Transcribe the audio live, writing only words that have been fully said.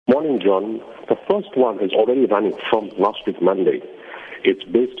morning, John. The first one is already running from last week, Monday. It's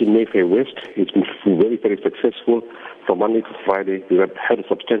based in Mayfair West. It's been very, very successful. From Monday to Friday, we have had a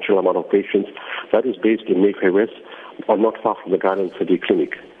substantial amount of patients. That is based in Mayfair West, or not far from the Garden City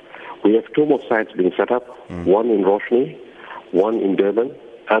Clinic. We have 2 more sites being set up, one in Roshni, one in Durban,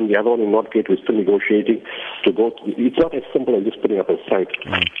 and the other one in Northgate. We're still negotiating to go to. It's not as simple as just putting up a site.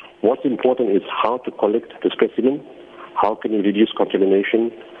 What's important is how to collect the specimen, how can you reduce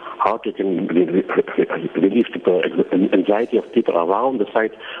contamination, how to relieve the anxiety of people around the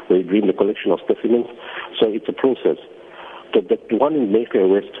site where you're doing the collection of specimens. So it's a process. The one in Mayfair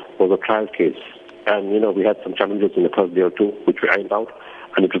West was a trial case. And, we had some challenges in the first day or two, which we ironed out,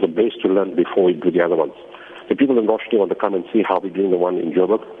 and it was a base to learn before we do the other ones. The people in Roshni want to come and see how we're doing the one in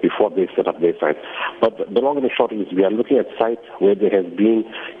Joburg before they set up their site. But the long and the short is we are looking at sites where there has been,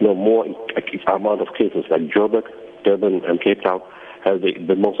 more amount of cases, like Joburg, Durban, and Cape Town has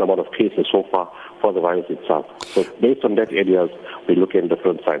the most amount of cases so far for the virus itself. So based on that areas, we look at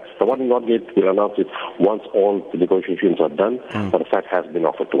different sites. The one in Northgate, we'll announce it once all the negotiations are done, but the site has been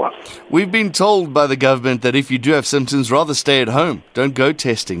offered to us. We've been told by the government that if you do have symptoms, rather stay at home. Don't go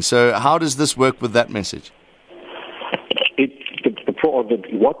testing. So how does this work with that message?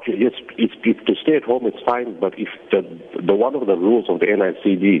 If to stay at home, it's fine, but if the one of the rules of the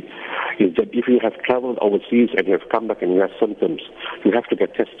NICD is that if you have traveled overseas and you have come back and you have symptoms, you have to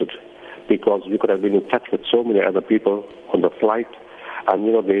get tested, because you could have been in touch with so many other people on the flight, and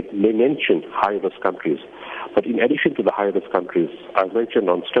they mention high-risk countries. But in addition to the high-risk countries, I've mentioned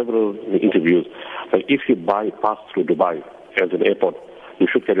on several interviews that if you pass through Dubai as an airport, you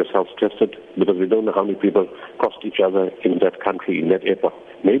should get yourselves tested, because we don't know how many people crossed each other in that country, in that airport.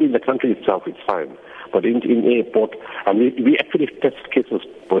 Maybe in the country itself it's fine, but in airport, and we actually test cases,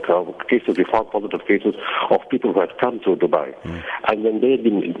 we found positive cases of people who had come to Dubai. And then they've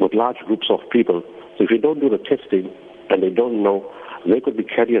been with large groups of people. So if you don't do the testing and they don't know, they could be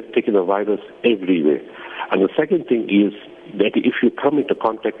carriers taking the virus everywhere. And the second thing is that if you come into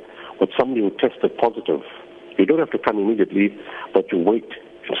contact with somebody who tested positive, you don't have to come immediately, but you wait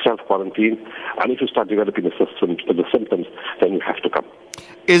in self-quarantine, and if you start developing the symptoms, then you have to come.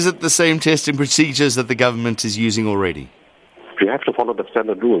 Is it the same testing procedures that the government is using already? You have to follow the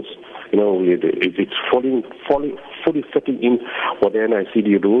standard rules. It's fully fitting in what the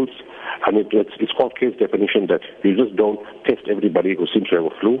NICD rules, and it's called case definition, that you just don't test everybody who seems to have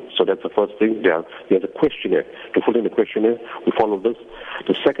a flu. So that's the first thing. There's a questionnaire. To fill in the questionnaire, we follow this.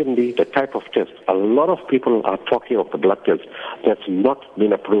 Secondly, the type of test. A lot of people are talking of the blood test that's not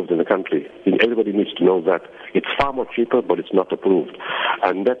been approved in the country. And everybody needs to know that. It's far more cheaper, but it's not approved.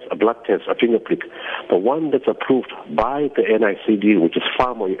 And that's a blood test, a finger prick. The one that's approved by the NICD, which is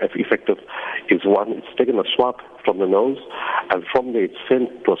far more effective, is one, it's taken a swab from the nose, and from there it's sent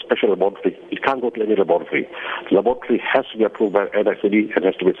to a special laboratory. It can't go to any laboratory. The laboratory has to be approved by NICD and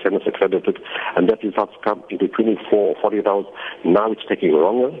has to be Senate accredited, and that results come into 24 or 48 hours. Now it's taking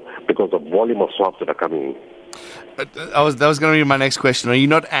longer because of volume of swabs that are coming in. That was going to be my next question. Are you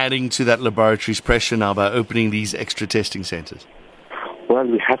not adding to that laboratory's pressure now by opening these extra testing centers? Well,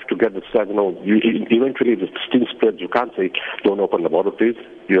 we have to get this, eventually the thing spreads. You can't say don't open laboratories.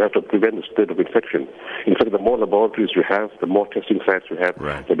 You have to prevent the spread of infection. In fact, the more laboratories you have, the more testing sites you have,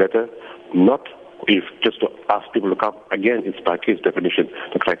 the better. Not if just to ask people to come. Again, it's by case definition,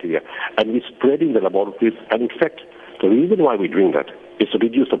 the criteria. And we're spreading the laboratories. And in fact, the reason why we're doing that is to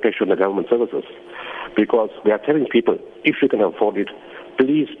reduce the pressure on the government services. Because we are telling people, if you can afford it,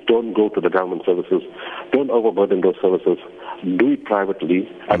 please don't go to the government services. Don't overburden those services. Do it privately.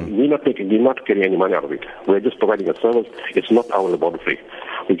 And we're not getting any money out of it. We're just providing a service. It's not our laboratory.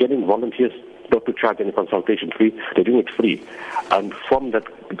 We're getting volunteers not to charge any consultation fee. They're doing it free. And from that,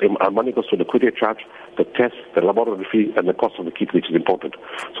 our money goes to the courier charge, the test, the laboratory fee, and the cost of the kit, which is important.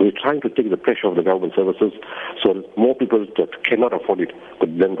 So we're trying to take the pressure of the government services so that more people that cannot afford it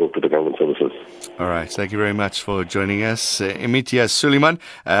could then go to the government services. All right. Thank you very much for joining us. Imitiaz Suleiman.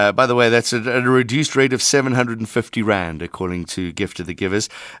 By the way, that's at a reduced rate of 750 Rand, according to Gift of the Givers.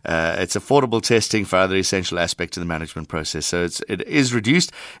 It's affordable testing for other essential aspects of the management process. So it is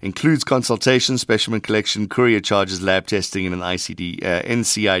reduced, includes consultation, specimen collection, courier charges, lab testing in an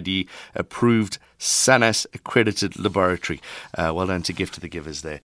NCID approved SANAS accredited laboratory. Well done to Gift of the Givers there.